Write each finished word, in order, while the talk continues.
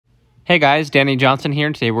Hey guys, Danny Johnson here,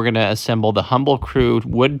 and today we're going to assemble the HumbleCrew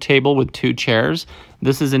wood table with 2 chairs.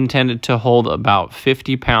 This is intended to hold about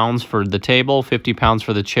 50 pounds for the table, 50 pounds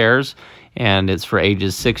for the chairs, and it's for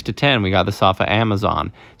ages 6 to 10. We got this off of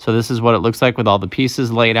Amazon. So this is what it looks like with all the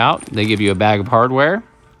pieces laid out. They give you a bag of hardware,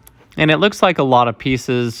 and it looks like a lot of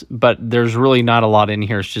pieces, but there's really not a lot in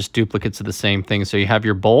here. It's just duplicates of the same thing. So you have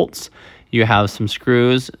your bolts, you have some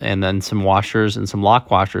screws, and then some washers and some lock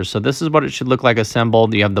washers. So this is what it should look like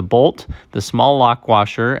assembled. You have the bolt, the small lock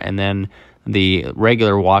washer, and then the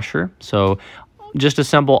regular washer. So just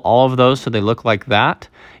assemble all of those so they look like that.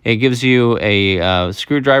 It gives you a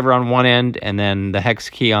screwdriver on one end and then the hex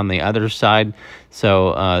key on the other side.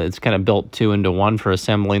 So it's kind of built 2 into 1 for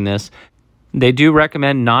assembling this. They do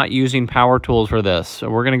recommend not using power tools for this. So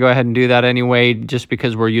we're going to go ahead and do that anyway, just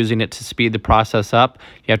because we're using it to speed the process up.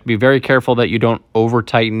 You have to be very careful that you don't over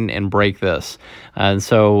tighten and break this. And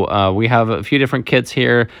so we have a few different kits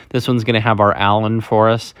here. This one's going to have our Allen for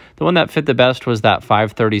us. The one that fit the best was that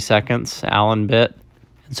 5/32 Allen bit.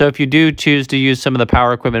 So if you do choose to use some of the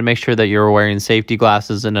power equipment, make sure that you're wearing safety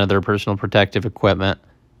glasses and other personal protective equipment.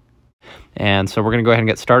 And so we're going to go ahead and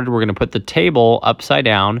get started. We're going to put the table upside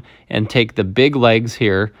down and take the big legs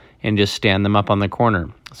here and just stand them up on the corner.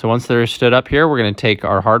 So once they're stood up here, we're going to take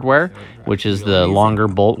our hardware, which is the longer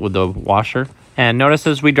bolt with the washer. And notice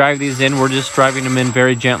as we drive these in, we're just driving them in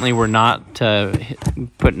very gently. We're not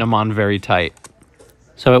putting them on very tight.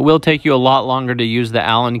 So it will take you a lot longer to use the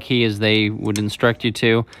Allen key as they would instruct you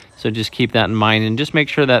to. So just keep that in mind and just make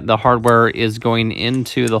sure that the hardware is going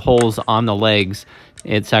into the holes on the legs.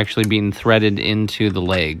 It's actually being threaded into the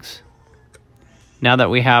legs. Now that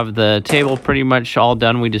we have the table pretty much all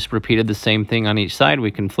done, we just repeated the same thing on each side.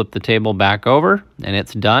 We can flip the table back over and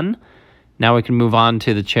it's done. Now we can move on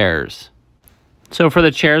to the chairs. So for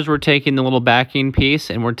the chairs, we're taking the little backing piece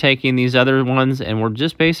and we're taking these other ones and we're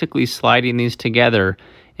just basically sliding these together.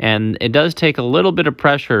 And it does take a little bit of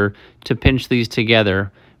pressure to pinch these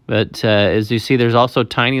together. But as you see, there's also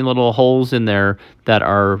tiny little holes in there that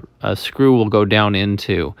our screw will go down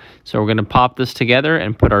into. So we're going to pop this together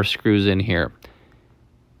and put our screws in here.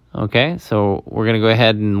 Okay, so we're going to go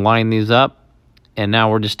ahead and line these up. And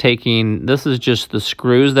now we're just taking, this is just the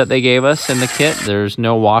screws that they gave us in the kit. There's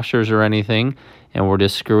no washers or anything. And we're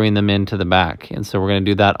just screwing them into the back. And so we're going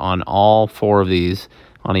to do that on all 4 of these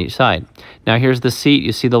on each side. Now here's the seat.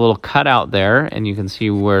 You see the little cutout there, and you can see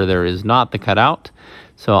where there is not the cutout.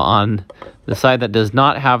 So on the side that does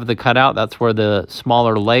not have the cutout, that's where the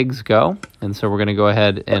smaller legs go. And so we're going to go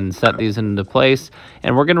ahead and set these into place.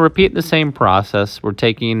 And we're going to repeat the same process. We're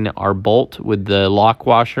taking our bolt with the lock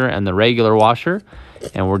washer and the regular washer,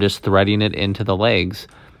 and we're just threading it into the legs.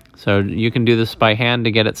 So you can do this by hand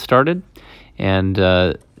to get it started. And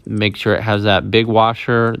make sure it has that big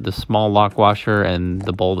washer, the small lock washer, and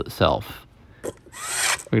the bolt itself. We're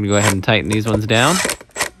going to go ahead and tighten these ones down.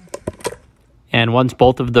 And once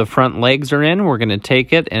both of the front legs are in, we're going to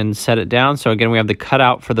take it and set it down. So again, we have the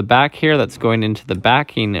cutout for the back here that's going into the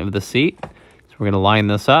backing of the seat. So we're going to line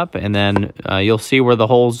this up, and then you'll see where the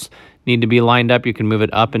holes need to be lined up. You can move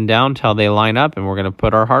it up and down till they line up, and we're going to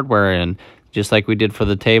put our hardware in, just like we did for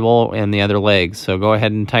the table and the other legs. So go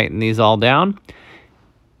ahead and tighten these all down.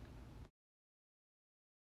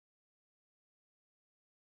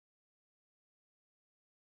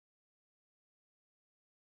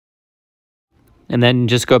 And then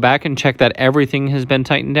just go back and check that everything has been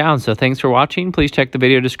tightened down. So thanks for watching. Please check the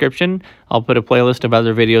video description. I'll put a playlist of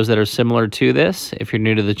other videos that are similar to this. If you're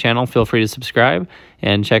new to the channel, feel free to subscribe.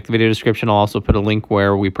 And check the video description. I'll also put a link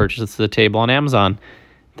where we purchased the table on Amazon.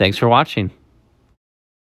 Thanks for watching.